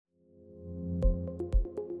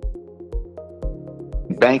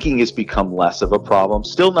banking has become less of a problem.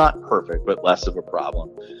 Still not perfect, but less of a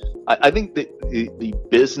problem. I think that the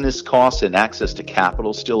business costs and access to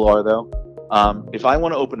capital still are, though. If I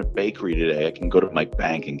want to open a bakery today, I can go to my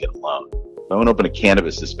bank and get a loan. If I want to open a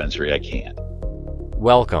cannabis dispensary, I can't.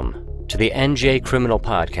 Welcome to the NJ Criminal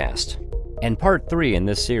Podcast and part 3 in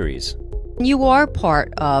this series. You are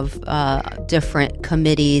part of different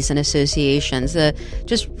committees and associations.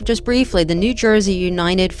 Just briefly, the New Jersey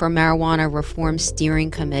United for Marijuana Reform Steering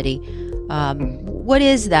Committee. What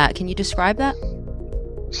is that? Can you describe that?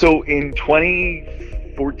 So in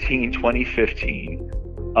 2014, 2015,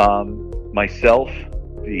 myself,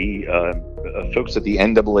 the folks at the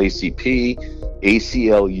NAACP,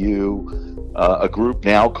 ACLU, a group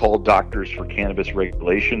now called Doctors for Cannabis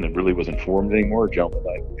Regulation that really wasn't formed anymore, a gentleman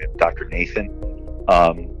like Dr. Nathan,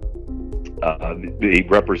 the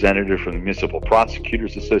representative from the Municipal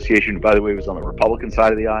Prosecutors Association, who, by the way, was on the Republican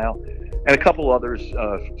side of the aisle, and a couple others,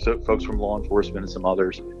 folks from law enforcement and some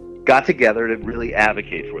others, got together to really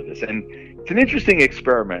advocate for this. And it's an interesting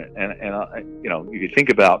experiment, and you could think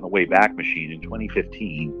about in the Wayback Machine in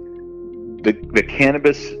 2015, the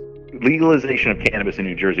cannabis legalization of cannabis in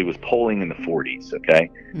New Jersey was polling in the 40s. Okay,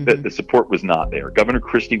 the support was not there. Governor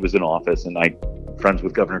Christie was in office, and I'm friends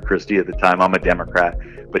with Governor Christie at the time. I'm a Democrat,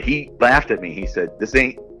 but he laughed at me. He said, "This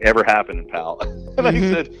ain't ever happening, pal." And I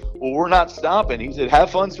said, "Well, we're not stopping." He said,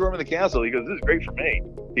 "Have fun storming the castle." He goes, "This is great for me."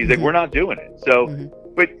 He's like, "We're not doing it." So,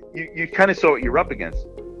 but you kind of saw what you're up against.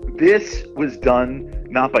 This was done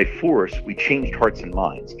not by force. We changed hearts and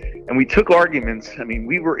minds, and we took arguments. I mean,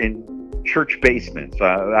 we were in church basements.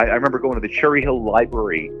 I remember going to the Cherry Hill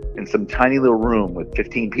Library in some tiny little room with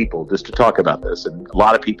 15 people just to talk about this, and a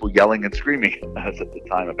lot of people yelling and screaming at us at the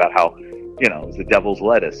time about how, it was the devil's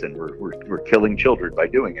lettuce and we're killing children by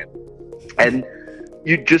doing it. And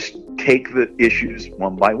you just take the issues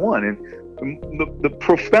one by one. And the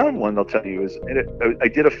profound one, I'll tell you, is I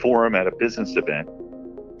did a forum at a business event,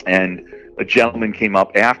 and a gentleman came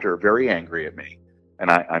up after, very angry at me. And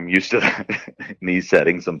I'm used to that in these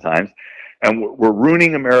settings sometimes. And we're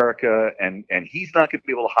ruining America, and he's not going to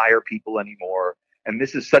be able to hire people anymore. And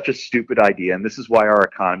this is such a stupid idea. And this is why our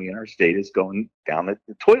economy and our state is going down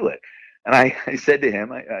the toilet. And I said to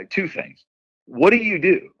him, two things. What do you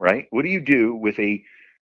do, right? What do you do with a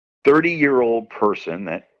 30-year-old person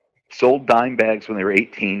that sold dime bags when they were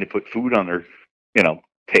 18 to put food on their,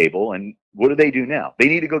 table? And what do they do now? They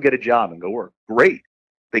need to go get a job and go work. Great.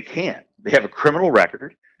 They can't. They have a criminal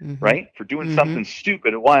record, right, for doing something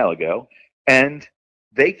stupid a while ago, and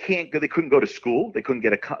they can't go. They couldn't go to school. They couldn't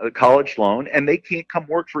get a college loan, and they can't come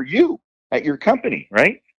work for you at your company,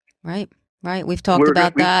 right? Right. We've talked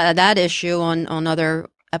about that issue on other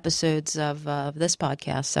episodes of this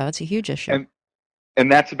podcast, so it's a huge issue. And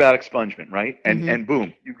that's about expungement, right? And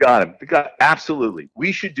boom, you got him. Absolutely,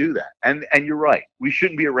 we should do that. And you're right. We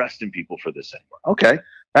shouldn't be arresting people for this anymore. Okay.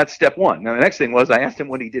 That's step one. Now, the next thing was I asked him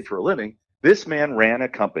what he did for a living. This man ran a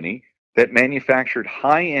company that manufactured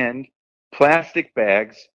high-end plastic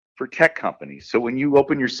bags for tech companies. So when you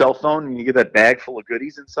open your cell phone and you get that bag full of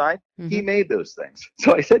goodies inside, he made those things.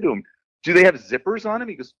 So I said to him, "Do they have zippers on them?"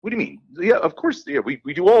 He goes, "What do you mean?" "Yeah, of course. Yeah, we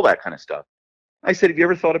do all that kind of stuff." I said, "Have you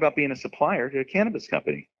ever thought about being a supplier to a cannabis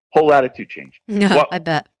company?" Whole attitude change. Yeah, well, I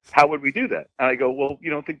bet. How would we do that? And I go, "Well, you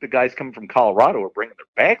don't think the guys coming from Colorado are bringing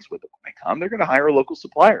their bags with them when they come? They're going to hire a local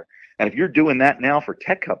supplier. And if you're doing that now for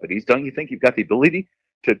tech companies, don't you think you've got the ability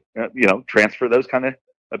to, transfer those kind of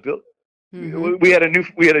ability?" We had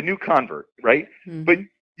a new convert, right? But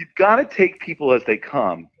you've got to take people as they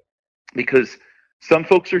come, because some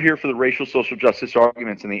folks are here for the racial social justice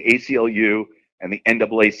arguments, and the ACLU and the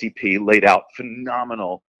NAACP laid out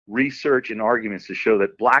phenomenal research and arguments to show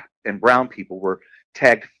that black and brown people were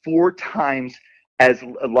tagged 4 times as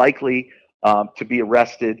likely to be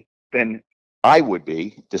arrested than I would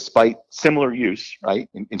be, despite similar use, right,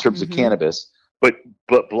 in terms of cannabis. But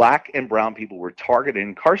black and brown people were targeted and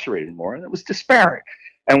incarcerated more, and it was disparate.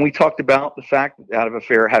 And we talked about the fact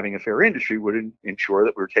that having a fair industry would ensure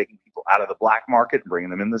that we were taking people out of the black market and bringing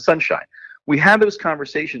them in the sunshine. We had those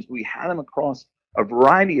conversations. We had them across a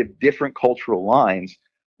variety of different cultural lines.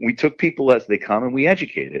 We took people as they come, and we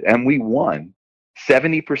educated, and we won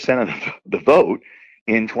 70% of the vote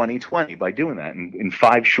in 2020 by doing that. And in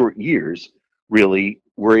 5 short years, really,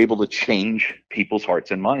 we're able to change people's hearts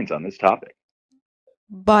and minds on this topic.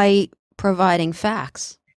 By providing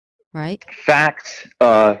facts, right? Facts.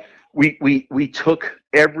 We took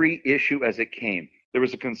every issue as it came. There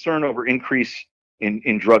was a concern over increase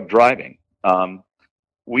in drug driving.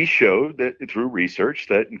 We showed that through research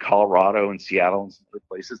that in Colorado and Seattle and some other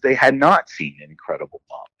places, they had not seen an incredible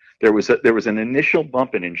bump. There was an initial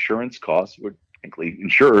bump in insurance costs, which frankly,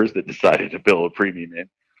 insurers that decided to bill a premium in,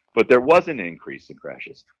 but there was an increase in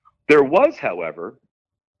crashes. There was, however,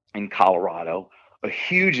 in Colorado, a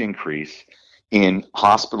huge increase in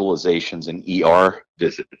hospitalizations and ER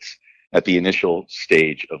visits at the initial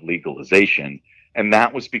stage of legalization. And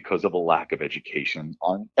that was because of a lack of education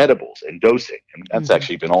on edibles and dosing. And that's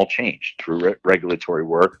actually been all changed through regulatory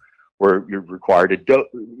work where you're required to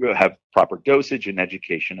have proper dosage and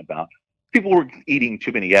education about people were eating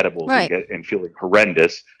too many edibles Right. and feeling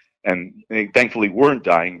horrendous. And they thankfully weren't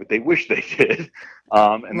dying, but they wish they did.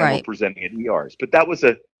 And then Right. we're presenting at ERs. But that was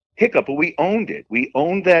a hiccup, but we owned it. We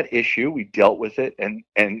owned that issue. We dealt with it, and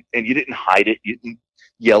you didn't hide it. You didn't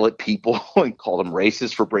yell at people and call them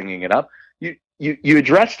racist for bringing it up. You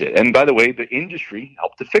addressed it. And by the way, the industry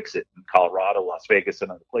helped to fix it in Colorado, Las Vegas,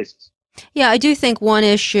 and other places. Yeah, I do think one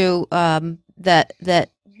issue that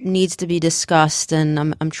needs to be discussed, and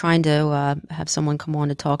I'm trying to have someone come on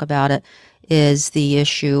to talk about it, is the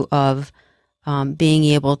issue of being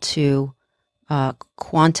able to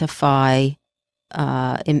quantify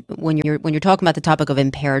when you're talking about the topic of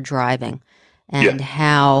impaired driving and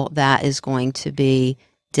how that is going to be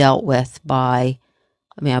dealt with by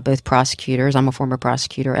both prosecutors. I'm a former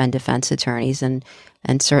prosecutor and defense attorneys, and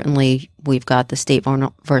certainly we've got the State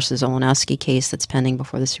versus Oleneski case that's pending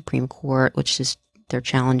before the Supreme Court, which is they're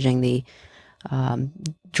challenging the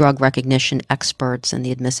drug recognition experts and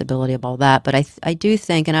the admissibility of all that. But I do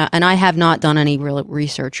think, and I have not done any real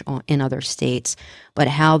research in other states, but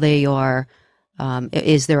how they are.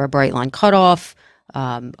 Is there a bright line cutoff?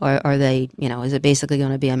 Or are they, is it basically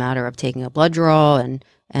going to be a matter of taking a blood draw and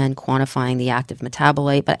quantifying the active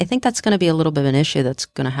metabolite? But I think that's going to be a little bit of an issue that's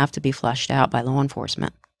going to have to be fleshed out by law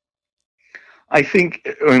enforcement.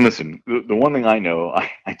 Listen, the one thing I know,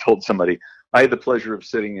 I told somebody, I had the pleasure of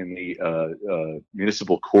sitting in the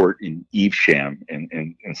municipal court in Evesham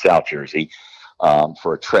in South Jersey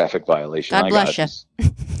for a traffic violation. God bless you.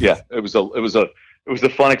 Yeah, it was a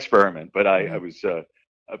fun experiment, but I was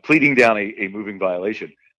pleading down a moving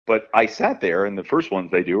violation. But I sat there, and the first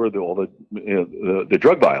ones they do are all the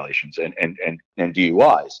drug violations and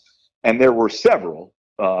DUIs, and there were several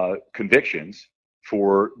convictions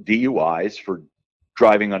for DUIs for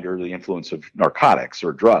driving under the influence of narcotics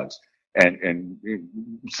or drugs, and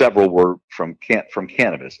several were from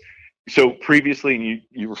cannabis. So previously, and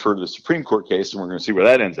you refer to the Supreme Court case, and we're going to see where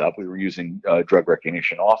that ends up. We were using drug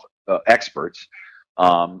recognition experts.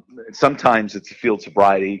 Sometimes it's a field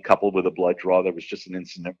sobriety coupled with a blood draw. There was just an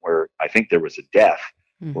incident where I think there was a death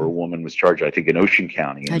where a woman was charged, I think in Ocean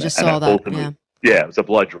County. I just saw that. Yeah, it was a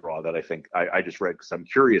blood draw that I think I just read because I'm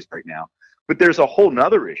curious right now. But there's a whole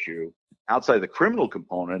nother issue outside the criminal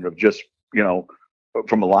component of just,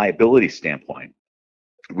 from a liability standpoint.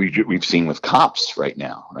 We've seen with cops right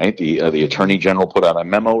now, right? The Attorney General put out a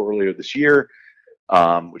memo earlier this year,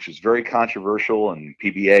 which was very controversial, and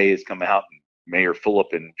PBA has come out, and Mayor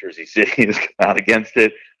Phillip in Jersey City has come out against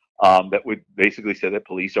it. That would basically say that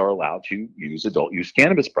police are allowed to use adult use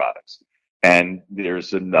cannabis products. And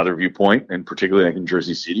there's another viewpoint, and particularly in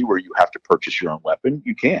Jersey City, where you have to purchase your own weapon.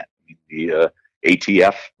 You can't. The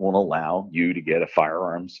ATF won't allow you to get a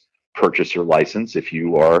firearms purchaser license if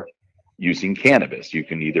you are using cannabis. You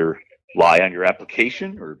can either lie on your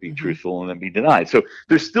application or be truthful and then be denied. So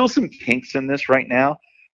there's still some kinks in this right now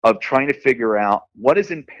of trying to figure out what does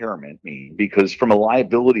impairment mean? Because from a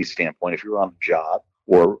liability standpoint, if you're on the job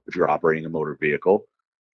or if you're operating a motor vehicle,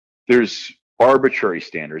 there's arbitrary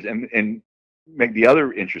standards. And the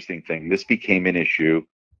other interesting thing, this became an issue,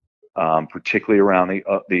 particularly around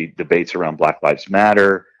the debates around Black Lives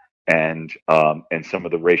Matter and some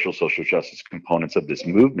of the racial social justice components of this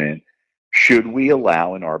movement. Should we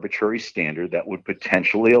allow an arbitrary standard that would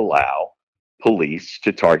potentially allow police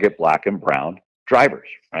to target Black and brown drivers,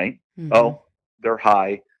 right? Oh, they're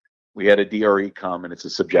high. We had a DRE come, and it's a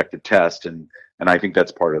subjective test, and I think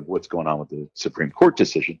that's part of what's going on with the Supreme Court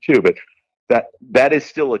decision too. But that is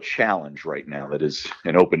still a challenge right now. That is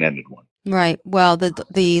an open-ended one. Right. Well,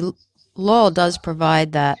 the law does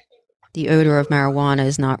provide that the odor of marijuana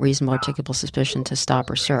is not reasonable articulable suspicion to stop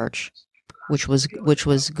or search, which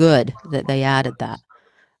was good that they added that.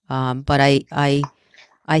 But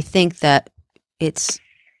I think that it's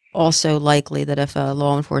also likely that if a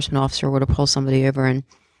law enforcement officer were to pull somebody over and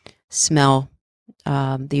smell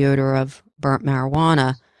the odor of burnt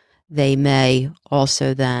marijuana, they may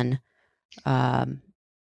also then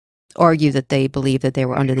argue that they believe that they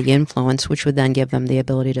were under the influence, which would then give them the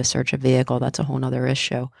ability to search a vehicle. That's a whole other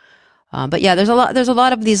issue. But yeah, there's a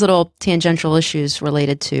lot of these little tangential issues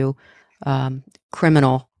related to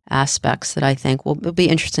criminal aspects that I think will be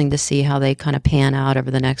interesting to see how they kind of pan out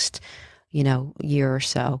over the next year or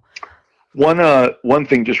so. One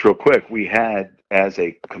thing, just real quick, we had as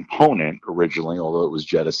a component originally, although it was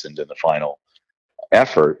jettisoned in the final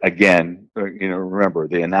effort. Again, remember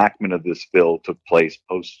the enactment of this bill took place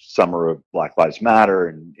post summer of Black Lives Matter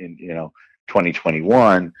in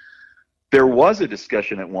 2021. There was a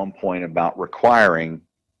discussion at one point about requiring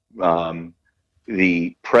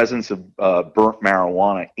the presence of burnt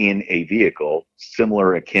marijuana in a vehicle,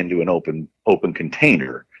 similar akin to an open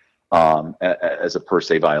container, as a per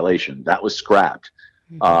se violation. That was scrapped.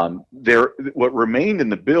 What remained in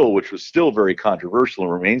the bill, which was still very controversial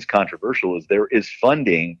and remains controversial, is there is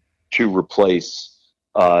funding to replace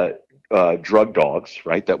drug dogs,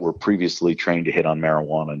 right, that were previously trained to hit on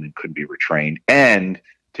marijuana and couldn't be retrained, and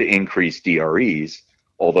to increase DREs,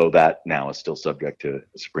 although that now is still subject to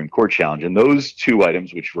a Supreme Court challenge. And those two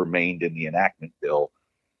items, which remained in the enactment bill,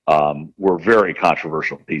 were very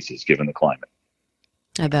controversial pieces given the climate.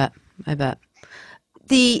 I bet.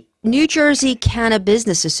 The New Jersey Cannabis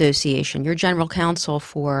Business Association, you're general counsel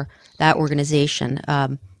for that organization.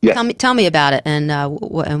 Yes. Tell me about it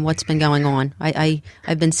and what's been going on.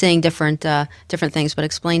 I've been seeing different things, but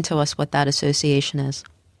explain to us what that association is.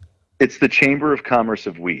 It's the Chamber of Commerce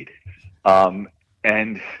of Weed, and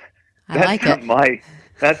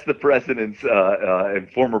that's the president's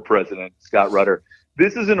and former president Scott Rutter.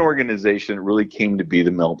 This is an organization that really came to be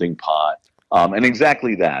the melting pot. And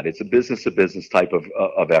exactly that. It's a business-to-business type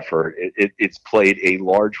of effort. It's played a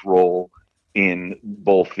large role in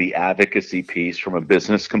both the advocacy piece from a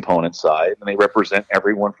business component side, and they represent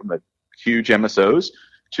everyone from the huge MSOs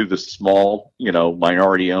to the small,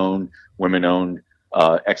 minority-owned, women-owned,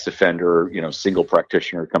 ex-offender, single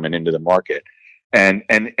practitioner coming into the market, and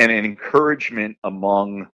an encouragement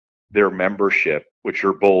among their membership, which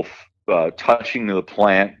are both touching the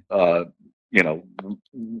plant,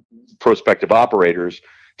 prospective operators,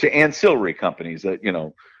 to ancillary companies that,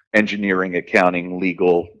 engineering, accounting,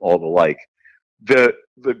 legal, all the like. The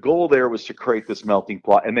goal there was to create this melting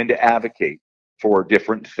pot and then to advocate for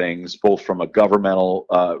different things, both from a governmental,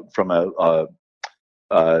 from a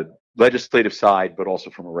legislative side, but also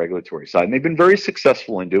from a regulatory side. And they've been very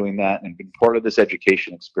successful in doing that and been part of this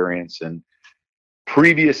education experience. And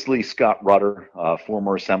previously, Scott Rutter,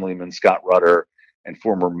 former Assemblyman Scott Rutter, and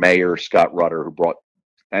former Mayor Scott Rutter, who brought,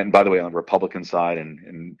 and by the way, on the Republican side,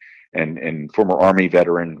 and former Army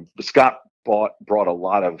veteran, Scott brought a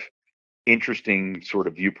lot of interesting sort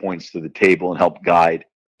of viewpoints to the table and helped guide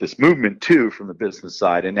this movement too from the business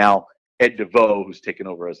side. And now Ed DeVoe, who's taken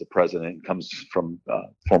over as the president, comes from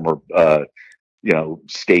former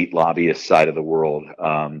state lobbyist side of the world,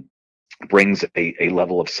 brings a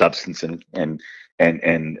level of substance and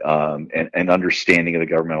understanding of the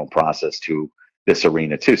governmental process to this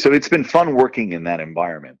arena too. So it's been fun working in that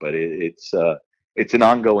environment, but it's an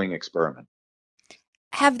ongoing experiment.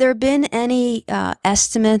 Have there been any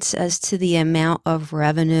estimates as to the amount of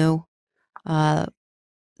revenue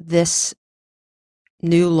this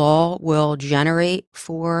new law will generate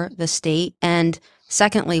for the state? And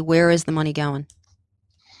secondly, where is the money going?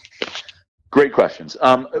 Great questions.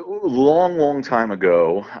 Long time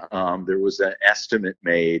ago, there was an estimate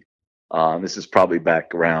made, this is probably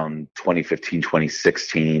back around 2015,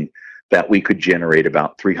 2016, that we could generate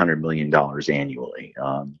about $300 million annually.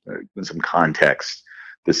 In some context,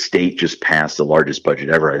 the state just passed the largest budget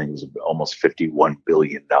ever. I think it was almost $51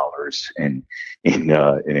 billion in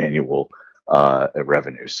annual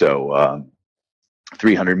revenue. So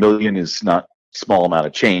 300 million is not small amount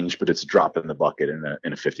of change, but it's a drop in the bucket in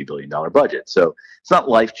a $50 billion budget. So it's not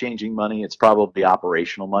life-changing money. It's probably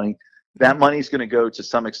operational money. That money is going to go to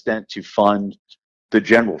some extent to fund the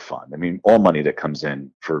general fund. I mean, all money that comes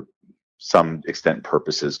in for some extent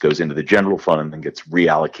purposes goes into the general fund and then gets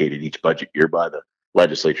reallocated each budget year by the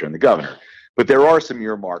legislature and the governor. But there are some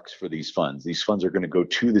earmarks for these funds. These funds are going to go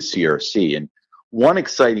to the CRC. And one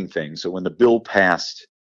exciting thing, so when the bill passed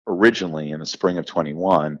originally in the spring of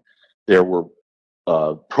 21, there were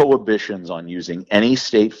prohibitions on using any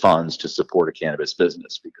state funds to support a cannabis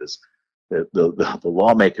business because the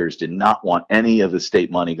lawmakers did not want any of the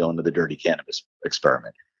state money going to the dirty cannabis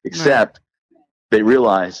experiment, except they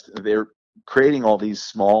realized they're creating all these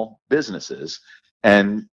small businesses,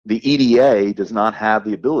 and the EDA does not have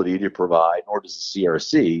the ability to provide, nor does the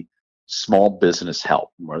CRC, small business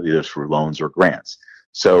help, either through loans or grants.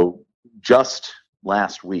 So just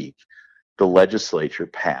last week, the legislature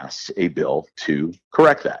passed a bill to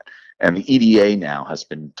correct that. And the EDA now has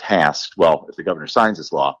been tasked, well, if the governor signs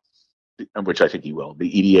this law, which I think he will,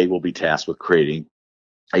 the EDA will be tasked with creating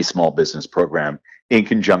a small business program in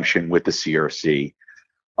conjunction with the CRC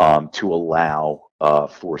to allow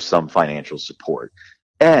for some financial support.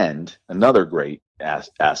 And another great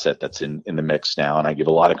asset that's in the mix now, and I give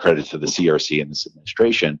a lot of credit to the CRC and this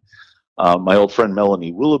administration. My old friend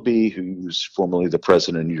Melanie Willoughby, who's formerly the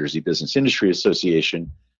president of New Jersey Business Industry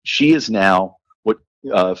Association, she is now what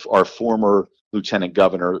our former Lieutenant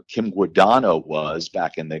Governor Kim Guadagno was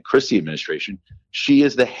back in the Christie administration. She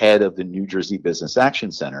is the head of the New Jersey Business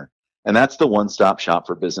Action Center, and that's the one-stop shop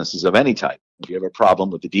for businesses of any type. If you have a problem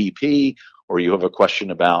with the DEP, or you have a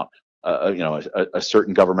question about a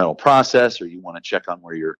certain governmental process, or you want to check on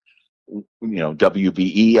where your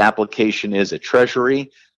WBE application is at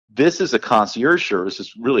Treasury, this is a concierge service.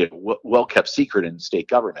 It's really a well-kept secret in state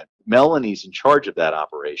government. Melanie's in charge of that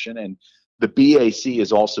operation, and the BAC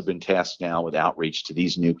has also been tasked now with outreach to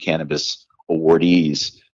these new cannabis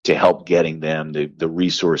awardees to help getting them the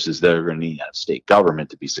resources that are going to need out of state government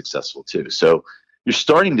to be successful too. So you're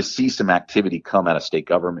starting to see some activity come out of state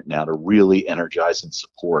government now to really energize and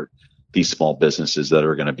support these small businesses that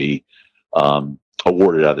are going to be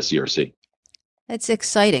awarded out of the CRC. It's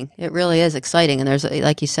exciting. It really is exciting. And there's,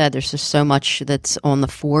 like you said, there's just so much that's on the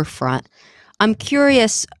forefront. I'm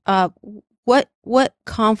curious, what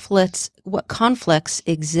conflicts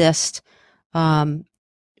exist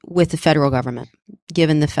with the federal government,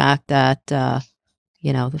 given the fact that the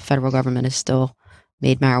federal government has still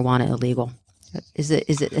made marijuana illegal? Is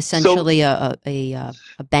it essentially a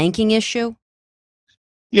banking issue?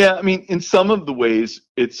 Yeah, I mean, in some of the ways,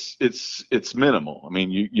 it's minimal. I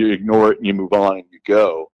mean, you ignore it and you move on and you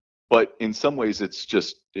go. But in some ways,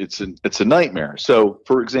 it's a nightmare. So,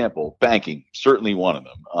 for example, banking, certainly one of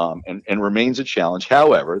them, and remains a challenge.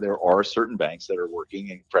 However, there are certain banks that are working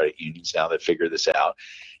in credit unions now that figure this out,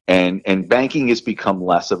 and banking has become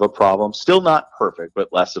less of a problem. Still not perfect, but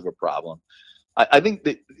less of a problem. I think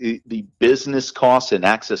that the business costs and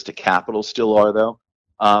access to capital still are, though.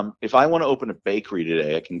 If I want to open a bakery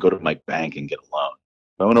today, I can go to my bank and get a loan.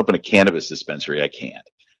 If I want to open a cannabis dispensary, I can't.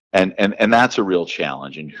 And that's a real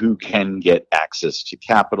challenge, and who can get access to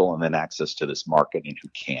capital and then access to this market and who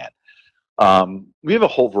can't. We have a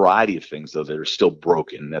whole variety of things, though, that are still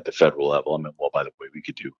broken at the federal level. I mean, well, by the way, we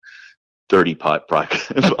could do 30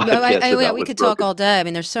 podcasts. We could talk all day. I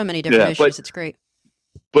mean, there's so many different issues. It's great.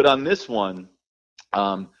 But on this one,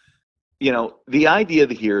 the idea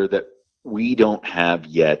here that we don't have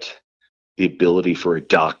yet the ability for a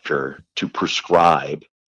doctor to prescribe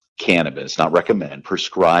cannabis, not recommend,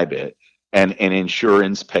 prescribe it, and an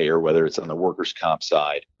insurance payer, whether it's on the workers' comp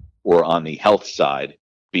side or on the health side,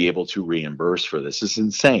 be able to reimburse for this is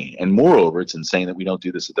insane. And moreover, it's insane that we don't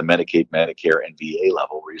do this at the Medicaid, Medicare, and VA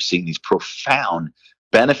level, where you're seeing these profound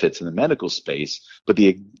benefits in the medical space, but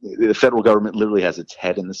the federal government literally has its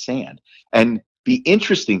head in the sand. And the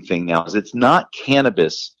interesting thing now is it's not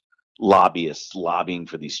cannabis lobbyists lobbying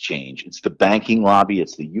for these change. It's the banking lobby.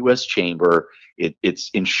 It's the U.S. Chamber. It's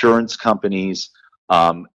insurance companies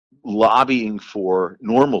lobbying for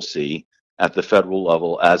normalcy at the federal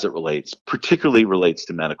level as it particularly relates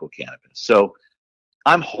to medical cannabis. So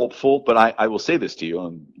I'm hopeful, but I will say this to you,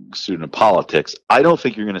 I'm a student of politics. I don't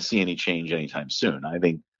think you're going to see any change anytime soon. I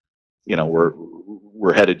think,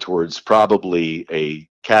 we're headed towards probably a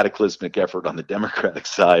cataclysmic effort on the Democratic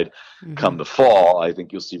side come the fall. I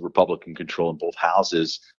think you'll see Republican control in both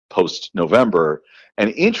houses post-November. And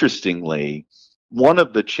interestingly, one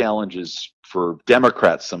of the challenges for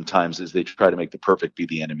Democrats sometimes is they try to make the perfect be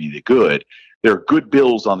the enemy of the good. There are good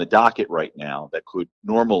bills on the docket right now that could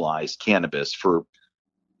normalize cannabis for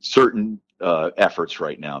certain efforts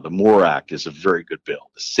right now. The MORE Act is a very good bill.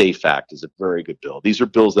 The SAFE Act is a very good bill. These are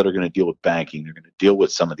bills that are going to deal with banking. They're going to deal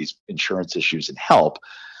with some of these insurance issues and help,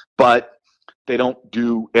 but they don't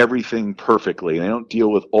do everything perfectly. They don't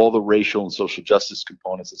deal with all the racial and social justice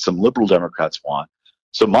components that some liberal Democrats want.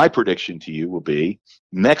 So my prediction to you will be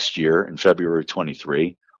next year in February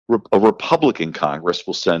 23, a Republican Congress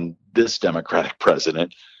will send this Democratic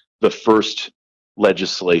president the first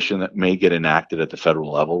legislation that may get enacted at the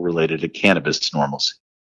federal level related to cannabis normalcy.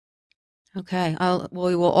 Okay,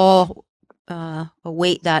 we will all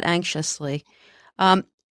await that anxiously.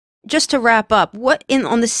 Just to wrap up,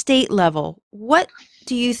 on the state level, what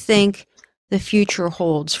do you think the future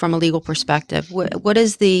holds from a legal perspective? What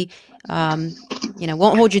is the,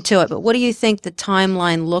 won't hold you to it, but what do you think the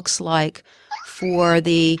timeline looks like for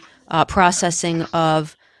the processing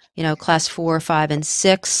of, class 4, 5, and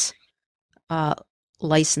 6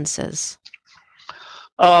 licenses?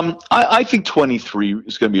 I think 23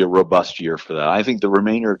 is going to be a robust year for that. I think the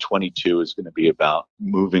remainder of 22 is going to be about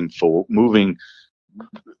moving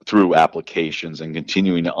through applications and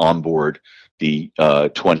continuing to onboard the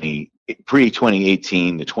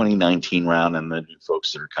pre-2018, the 2019 round, and the new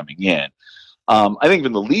folks that are coming in. I think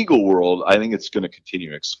in the legal world, I think it's going to continue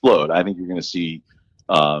to explode. I think you're going to see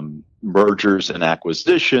mergers and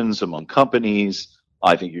acquisitions among companies.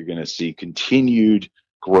 I think you're going to see continued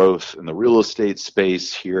growth in the real estate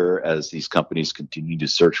space here as these companies continue to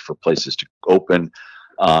search for places to open.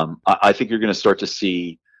 I think you're going to start to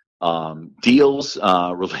see deals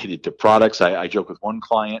related to products. I joke with one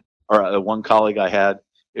client or one colleague I had.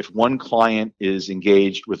 If one client is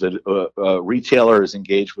engaged with a retailer is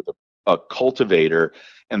engaged with a cultivator,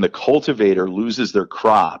 and the cultivator loses their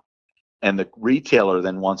crop, and the retailer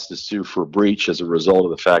then wants to sue for breach as a result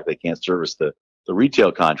of the fact they can't service the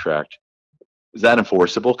retail contract, is that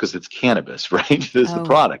enforceable? Because it's cannabis, right? There's the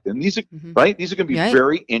product. And these are right. These are going to be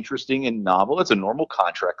very interesting and novel. It's a normal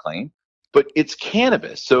contract claim, but it's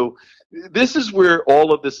cannabis. So this is where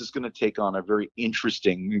all of this is going to take on a very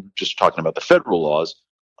interesting, just talking about the federal laws,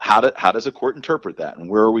 how does a court interpret that, and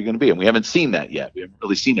where are we going to be? And we haven't seen that yet. We haven't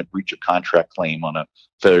really seen a breach of contract claim on a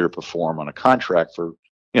failure to perform on a contract for,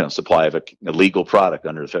 supply of a legal product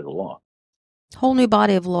under the federal law. Whole new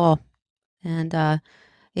body of law. And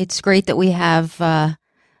it's great that we have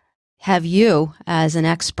you as an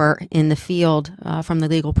expert in the field from the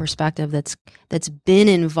legal perspective that's been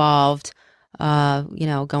involved,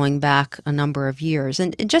 going back a number of years.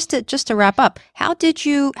 And just to wrap up, how did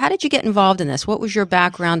you get involved in this? What was your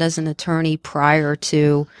background as an attorney prior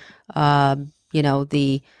to the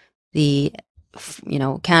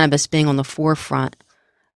cannabis being on the forefront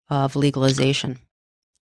of legalization?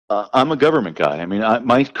 I'm a government guy. I mean,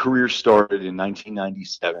 my career started in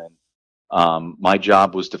 1997. My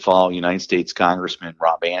job was to follow United States Congressman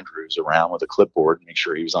Rob Andrews around with a clipboard and make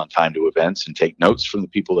sure he was on time to events and take notes from the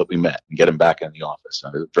people that we met and get him back in the office.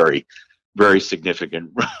 A very, very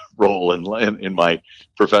significant role in my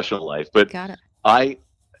professional life. But I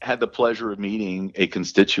had the pleasure of meeting a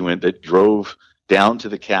constituent that drove down to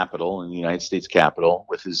the Capitol, in the United States Capitol,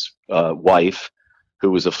 with his wife,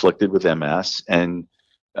 who was afflicted with MS, and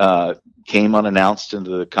came unannounced into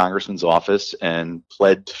the congressman's office and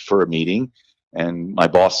pled for a meeting. And my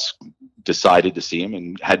boss decided to see him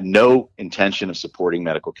and had no intention of supporting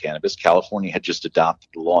medical cannabis. California had just adopted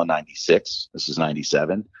the law in 96. This is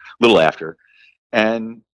 97, a little after.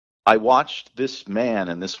 And I watched this man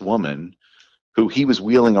and this woman, who he was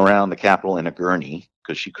wheeling around the Capitol in a gurney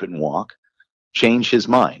because she couldn't walk, change his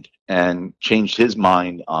mind, and changed his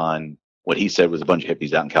mind on what he said was a bunch of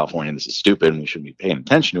hippies out in California, and this is stupid, and we shouldn't be paying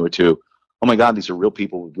attention to it, to, oh my God, these are real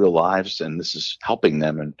people with real lives, and this is helping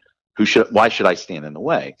them, and why should I stand in the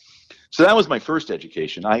way? So that was my first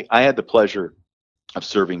education. I had the pleasure of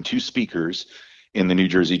serving two speakers in the New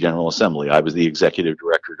Jersey General Assembly. I was the executive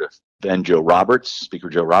director to then Speaker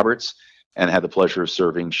Joe Roberts, and had the pleasure of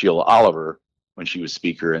serving Sheila Oliver when she was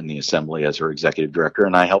speaker in the assembly as her executive director,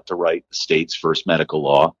 and I helped to write the state's first medical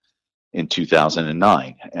law in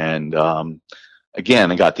 2009. And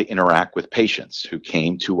again, I got to interact with patients who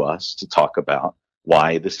came to us to talk about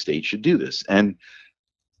why the state should do this. And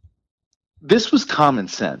this was common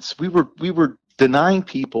sense. We were denying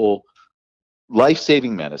people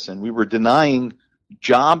life-saving medicine. We were denying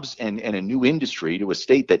jobs and a new industry to a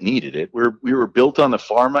state that needed it. We were built on the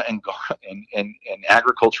pharma and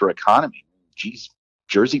agriculture economy. Geez,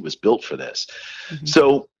 Jersey was built for this.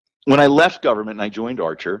 So when I left government and I joined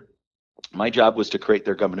Archer, my job was to create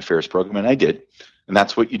their government affairs program, and I did. And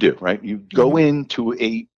that's what you do, right? You go into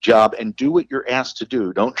a job and do what you're asked to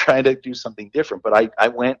do. Don't try to do something different. But I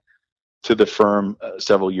went to the firm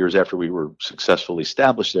several years after we were successfully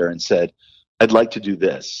established there and said, I'd like to do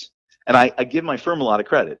this. And I give my firm a lot of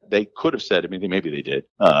credit. They could have said, maybe they did.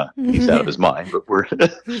 He's out of his mind,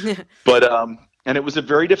 but and it was a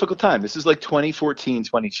very difficult time. This is like 2014,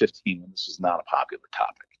 2015, and this was not a popular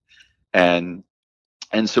topic.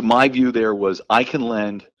 And so my view there was, I can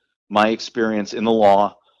lend my experience in the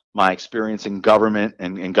law, my experience in government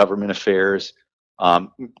and government affairs,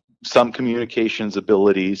 some communications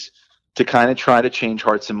abilities to kind of try to change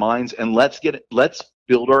hearts and minds, and let's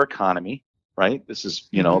build our economy, right? This is,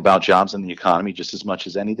 about jobs in the economy just as much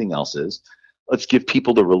as anything else is. Let's give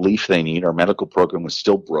people the relief they need. Our medical program was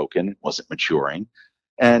still broken, it wasn't maturing.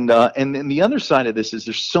 And then the other side of this is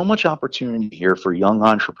there's so much opportunity here for young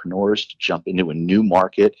entrepreneurs to jump into a new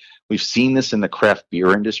market. We've seen this in the craft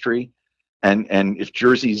beer industry. And if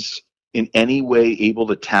Jersey's in any way able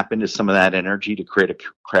to tap into some of that energy to create a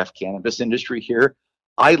craft cannabis industry here,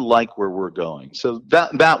 I like where we're going. So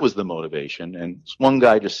that was the motivation. And one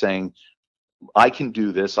guy just saying, I can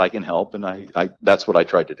do this, I can help. And I that's what I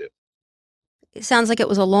tried to do. It sounds like it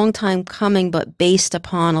was a long time coming, but based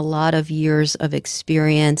upon a lot of years of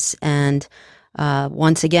experience. And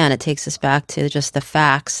once again, it takes us back to just the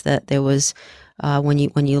facts that there was, when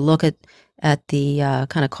you look at at the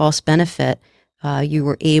kind of cost benefit, you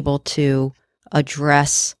were able to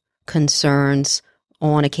address concerns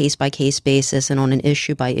on a case-by-case basis and on an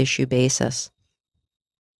issue-by-issue basis.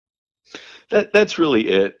 That's really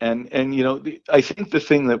it. And I think the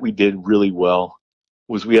thing that we did really well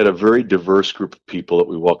was we had a very diverse group of people that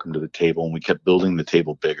we welcomed to the table, and we kept building the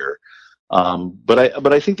table bigger. But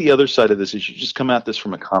I think the other side of this is you just come at this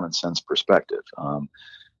from a common sense perspective.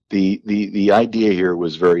 The idea here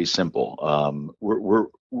was very simple.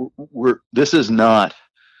 This is not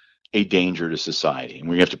a danger to society, and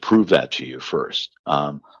we have to prove that to you first.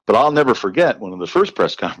 But I'll never forget one of the first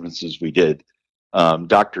press conferences we did.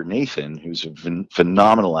 Dr. Nathan, who's a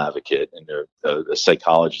phenomenal advocate and a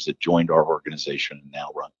psychologist that joined our organization and now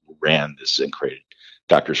ran this and created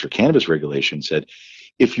Doctors for Cannabis Regulation, said,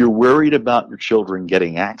 if you're worried about your children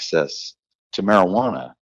getting access to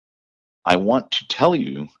marijuana, I want to tell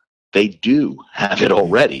you they do have it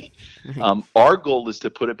already. Mm-hmm. Our goal is to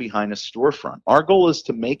put it behind a storefront. Our goal is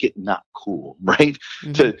to make it not cool, right?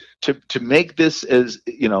 Mm-hmm. To make this as,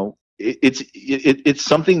 it's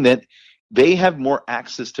something that they have more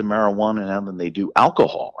access to marijuana now than they do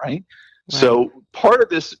alcohol, right? So part of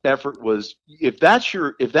this effort was, if that's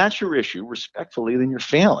your issue, respectfully, then you're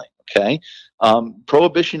failing. Okay,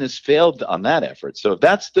 prohibition has failed on that effort. So if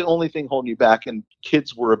that's the only thing holding you back, and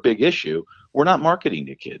kids were a big issue, we're not marketing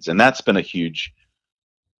to kids, and that's been a huge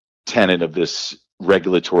tenet of this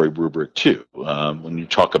regulatory rubric too. When you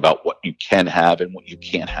talk about what you can have and what you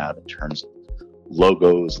can't have in terms of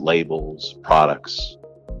logos, labels, products.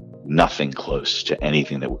 Nothing close to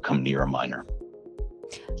anything that would come near a minor.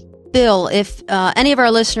 Bill, if any of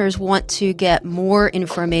our listeners want to get more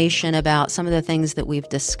information about some of the things that we've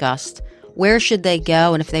discussed, where should they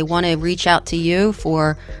go? And if they want to reach out to you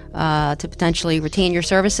to potentially retain your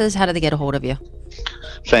services, how do they get a hold of you?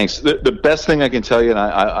 Thanks. The best thing I can tell you, and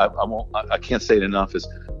I can't say it enough, is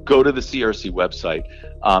go to the CRC website.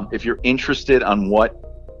 If you're interested on what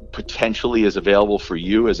potentially is available for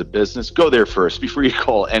you as a business, go there first before you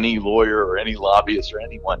call any lawyer or any lobbyist or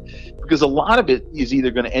anyone, because a lot of it is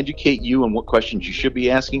either going to educate you on what questions you should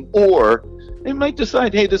be asking, or they might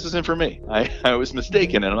decide, hey, this isn't for me. I was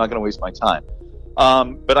mistaken and I'm not going to waste my time.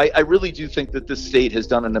 But I really do think that this state has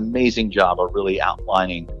done an amazing job of really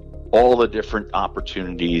outlining all the different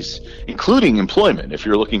opportunities, including employment. If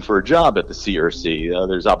you're looking for a job at the CRC,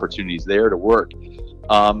 there's opportunities there to work.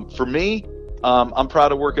 For me, I'm proud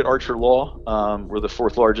to work at Archer Law. We're the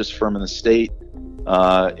fourth largest firm in the state,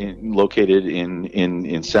 located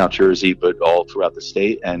in South Jersey, but all throughout the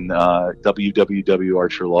state. And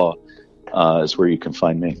www.archerlaw is where you can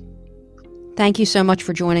find me. Thank you so much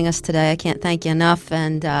for joining us today. I can't thank you enough.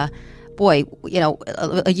 And boy,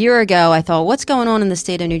 a year ago, I thought, what's going on in the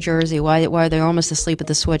state of New Jersey? Why are they almost asleep at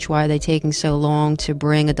the switch? Why are they taking so long to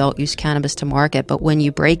bring adult use cannabis to market? But when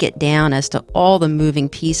you break it down as to all the moving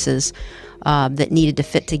pieces that needed to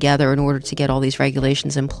fit together in order to get all these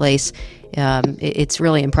regulations in place, it's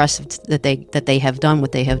really impressive that they have done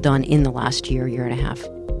what they have done in the last year and a half.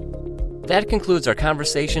 That concludes our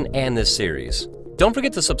conversation and this series. Don't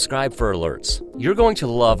forget to subscribe for alerts. You're going to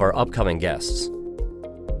love our upcoming guests.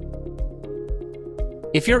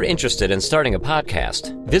 If you're interested in starting a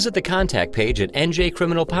podcast, visit the contact page at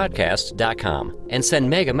njcriminalpodcast.com and send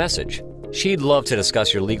Meg a message. She'd love to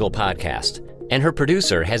discuss your legal podcast, and her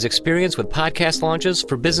producer has experience with podcast launches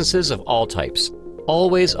for businesses of all types.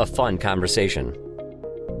 Always a fun conversation.